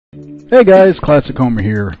Hey guys, classichomer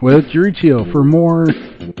here with Jourichio for more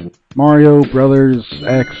Mario Brothers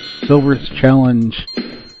X Silver's Challenge.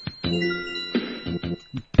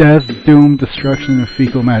 Death, doom, destruction of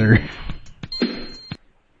fecal matter.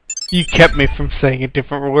 You kept me from saying a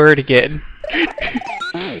different word again.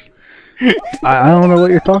 I don't know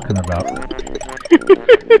what you're talking about.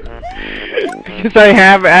 Because I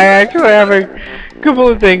actually have a couple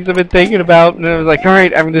of things I've been thinking about, and I was like,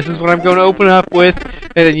 alright, this is what I'm going to open up with,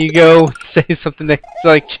 and then you go say something that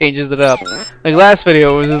like changes it up. Like last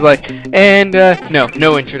video was just like, and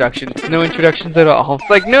no introductions. No introductions at all. It's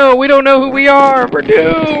like, no, we don't know who we are, we're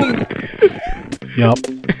doomed! Yup.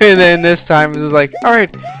 And then this time it was like,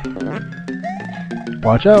 alright.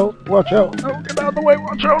 Watch out, watch out. No, get out of the way,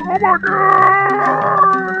 watch out. Oh my god!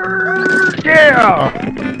 Yeah!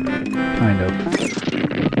 Kind of.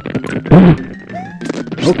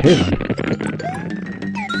 Okay then.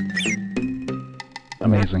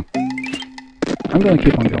 Amazing. I'm gonna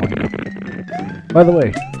keep on going now. By the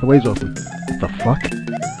way, the way's open. What the fuck?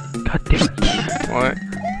 God damn it. What?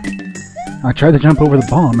 I tried to jump over the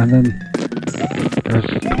bomb and then there's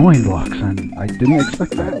coin blocks and I didn't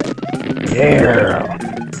expect that. Yeah!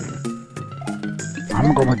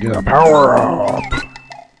 I'm gonna get a power up!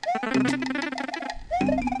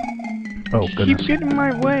 Oh goodness. Keep getting in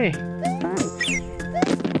my way.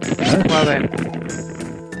 Huh? Well then.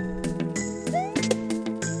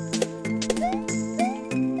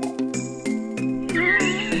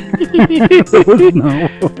 There was no way.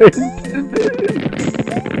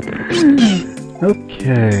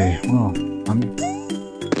 Okay, well,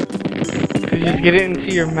 You just get it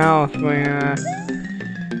into your mouth when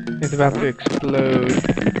it's about to explode.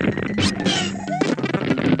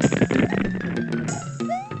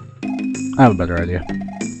 I have a better idea.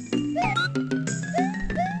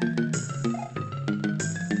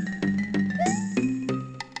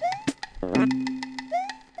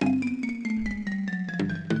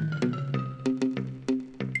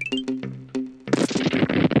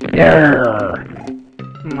 Yeah!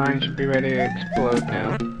 Mine should be ready to explode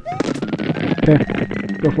now. Okay,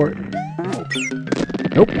 go for it.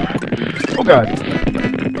 Nope. Oh god.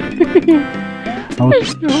 I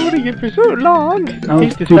was holding it for so long. I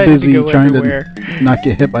was too busy trying to not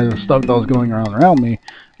get hit by the stuff that was going around me.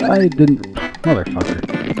 I didn't... Motherfucker.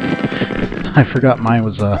 I forgot mine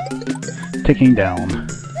was, ticking down.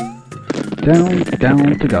 Down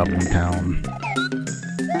to Goblin Town.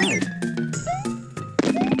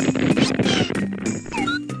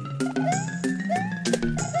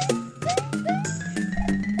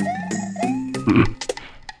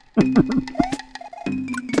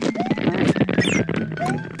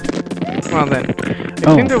 Well then, it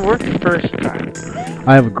seemed to work the first time.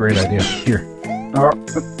 I have a great idea. Here. Oh,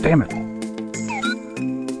 damn it.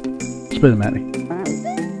 Spit them at me.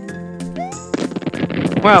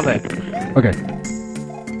 Well then. Okay.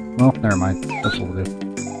 Well, never mind. This will do.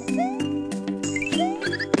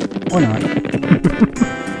 Or not.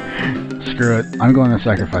 Screw it. I'm going to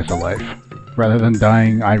sacrifice a life. Rather than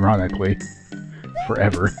dying ironically.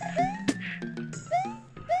 Forever.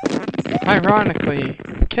 Ironically,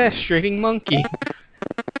 castrating monkey.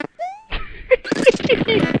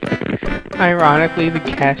 Ironically, the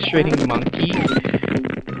castrating monkey.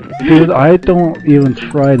 Dude, I don't even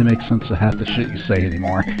try to make sense of half the shit you say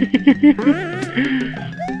anymore.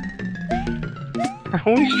 I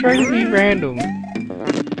always try to be random.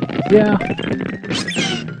 Yeah.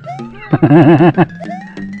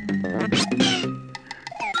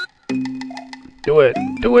 Do it!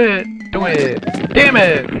 Do it! Do it! Damn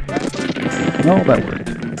it! No, that worked.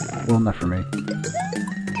 Well enough for me.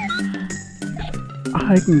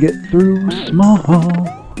 I can get through small.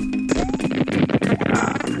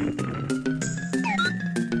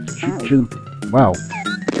 Shoot them. Wow.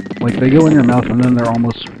 Like they go in your mouth and then they're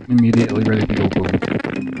almost immediately ready to go boom.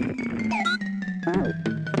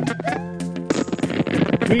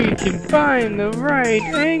 We can find the right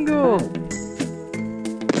angle!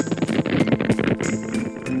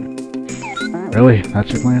 Really?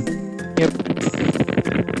 That's your plan? Yep.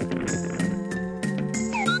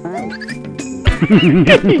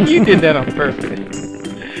 You did that on purpose.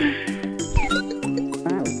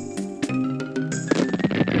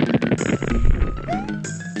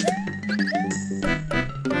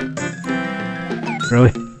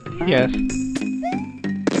 Really? Yes.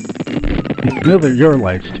 You know they're your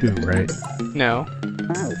lights too, right? No.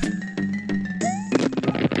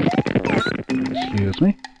 Excuse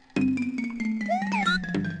me?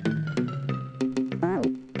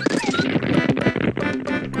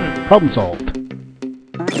 Problem solved.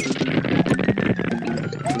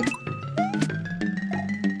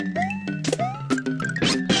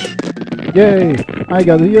 Yay! I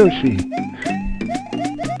got a Yoshi!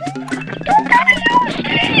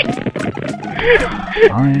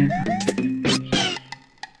 Fine.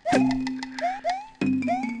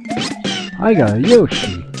 I got a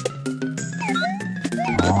Yoshi!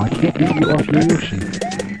 Oh, I can't beat you off your Yoshi.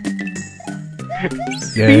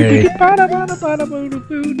 Yay!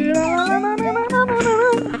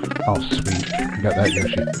 Oh, sweet. I got that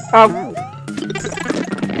Yoshi.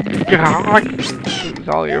 God! It's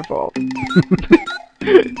all your fault.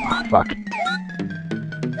 Oh, fuck.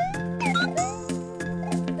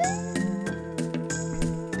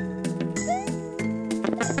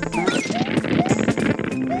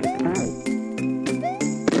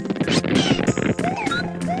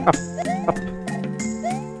 Up.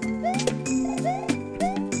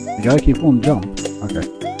 You gotta keep on jump. Okay.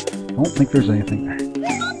 Don't think there's anything there.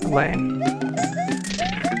 Lame.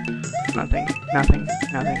 Nothing.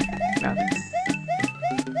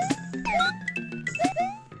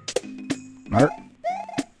 Snarf.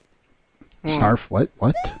 Snarf,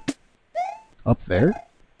 what? Up there?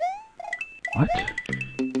 What?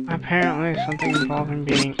 Apparently something involving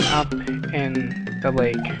being up in the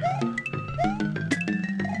lake.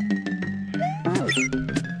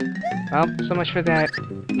 Well, so much for that.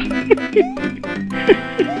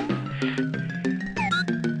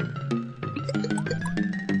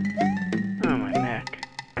 Oh, my neck.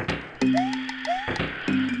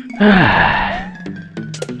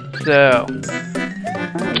 So,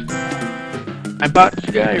 I bought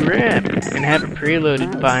Skyrim and have it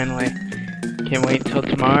preloaded finally. Can't wait till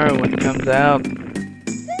tomorrow when it comes out.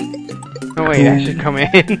 Oh wait, I should come in.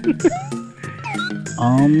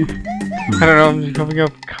 I don't know, I'm just coming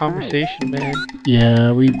up with conversation, man.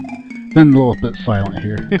 Yeah, we've been a little bit silent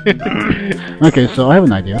here. Okay, so I have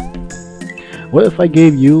an idea. What if I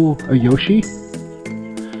gave you a Yoshi,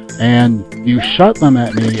 and you shot them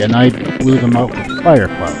at me, and I blew them out with fire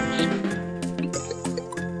clouds?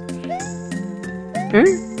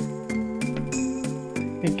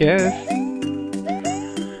 I guess.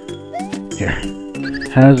 Here.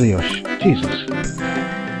 Has a Yoshi. Jesus.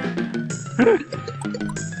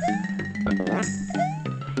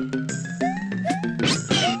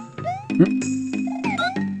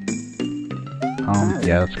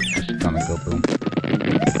 Yeah, that's just gonna go boom.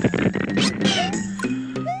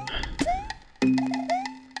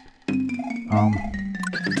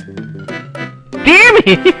 Damn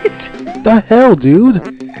it! The hell, dude? I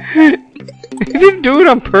didn't do it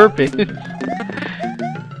on purpose.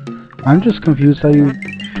 I'm just confused how you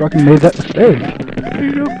fucking made that mistake. I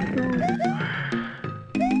don't know.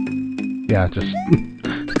 Yeah, just...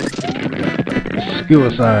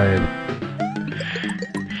 suicide.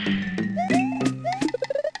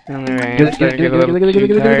 Alright, I'm starting to get a little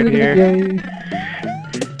too tired here.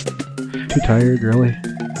 Too tired, really?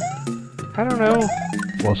 I don't know.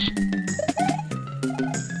 Well,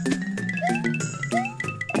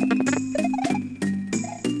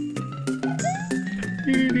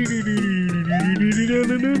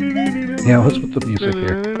 yeah, let's put the music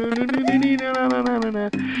here.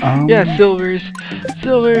 Yeah,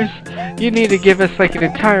 Silvers, you need to give us like an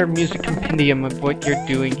entire music compendium of what you're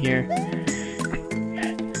doing here.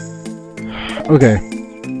 Okay.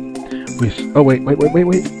 Oh, wait. Come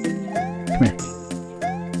here.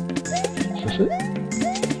 Is this it?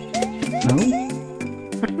 No?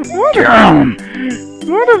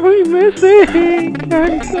 What are we missing?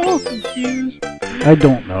 I'm so confused. I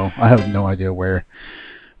don't know. I have no idea where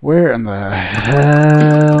in the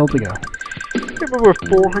hell to go. Give over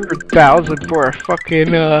 400,000 for a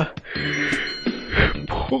fucking,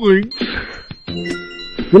 points.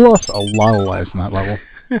 We lost a lot of lives in that level.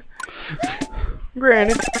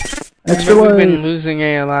 Granted. Extra We've life. been losing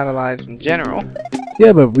a lot of lives in general.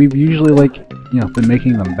 Yeah, but we've usually, like, you know, been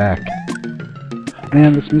making them back.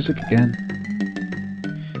 Man, this music again.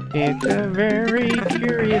 It's a very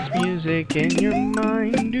curious music in your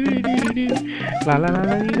mind. Doo doo doo doo. La la la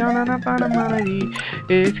la dee da la la ba da ma la dee.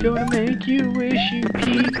 It's gonna make you wish you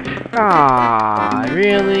peed. Ah,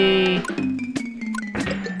 really?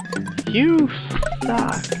 You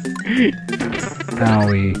suck.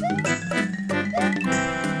 Owie.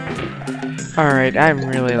 Alright, I'm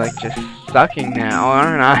really like just sucking now,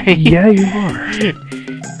 aren't I? Yeah, you are.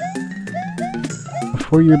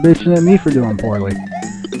 Before you're bitching at me for doing poorly.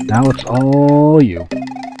 Now it's all you.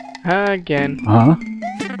 Again. Uh-huh.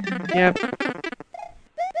 Yep.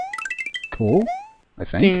 Cool, I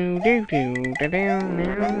think.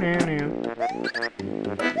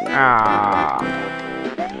 Ah.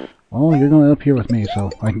 Well, you're going up here with me,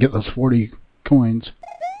 so I can get those 40 coins.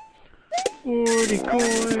 40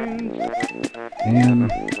 coins.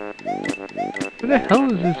 And What the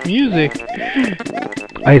hell is this music?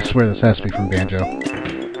 I swear this has to be from Banjo.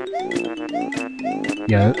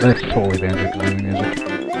 Yeah, that's totally Banjo-Kazooie music.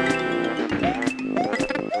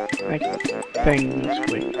 That thing moves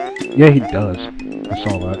quick. Yeah, he does. I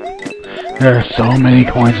saw that. There are so many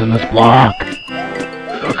coins in this block!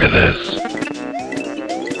 Look at this!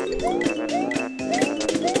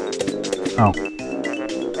 Oh.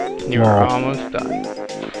 You're almost done.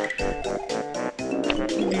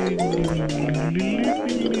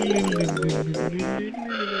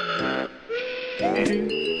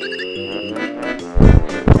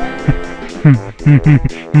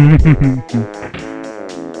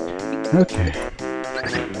 Okay.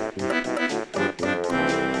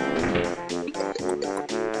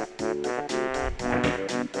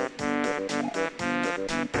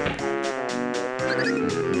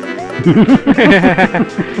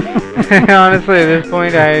 Honestly, at this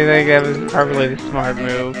point, I think that was probably the smart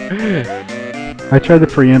move. I tried to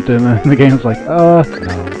preempt it, and the game's like, no.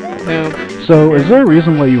 No. So, is there a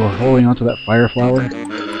reason why you were holding onto that fire flower?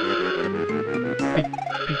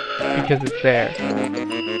 Because it's there.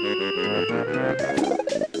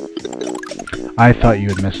 I thought you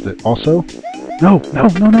had missed it. Also? No!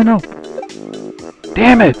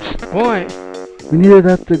 Damn it! What? We needed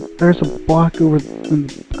that there's a block over in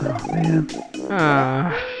the... Oh, man.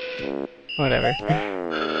 Whatever.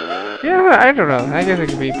 Yeah, I don't know. I guess it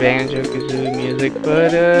could be Banjo-Kazooie music,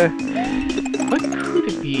 but, what could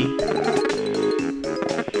it be?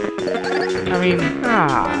 I mean,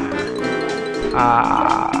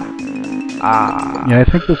 Yeah, I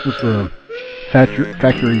think this is the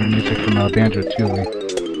factory music from Banjo-Tooie.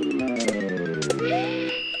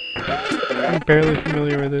 I'm barely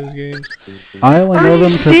familiar with those games. I only know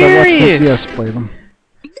them because I watched SDS play them.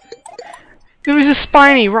 There was a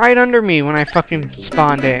spiny right under me when I fucking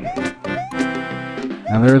spawned in.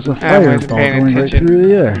 Now there's a fireball going right through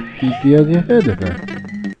the air. Keep the other head of her.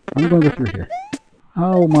 I'm going to go through here.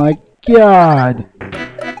 Oh my god!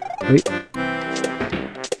 Wait.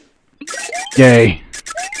 Yay.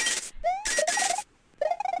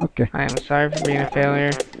 Okay. I am sorry for being a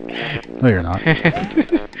failure. No, you're not.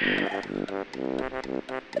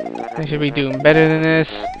 I should be doing better than this.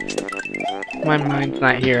 My mind's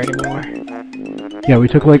not here anymore. Yeah, we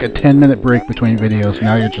took like a 10-minute break between videos.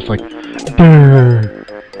 Now you're just like... Durr.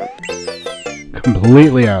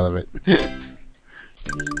 Completely out of it.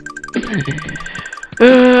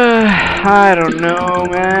 I don't know,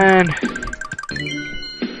 man.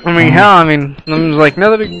 I mean, hell, I'm like,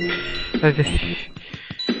 nothing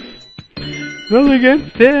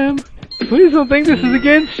against him. Please don't think this is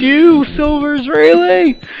against you, Silvers,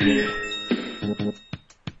 really?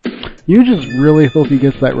 You just really hope he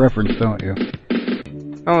gets that reference, don't you?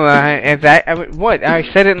 Oh, what? I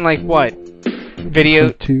said it in, like, what?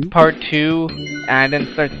 Video part 2, and I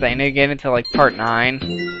didn't start saying it again until, like, part 9.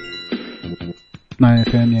 9 or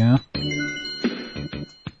 10, yeah.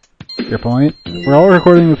 Your point? We're all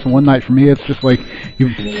recording this in one night. For me, it's just like,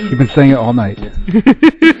 you've been saying it all night.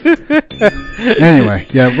 Anyway,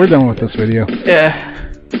 yeah, we're done with this video.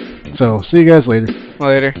 Yeah. So, see you guys later.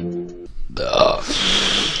 Later.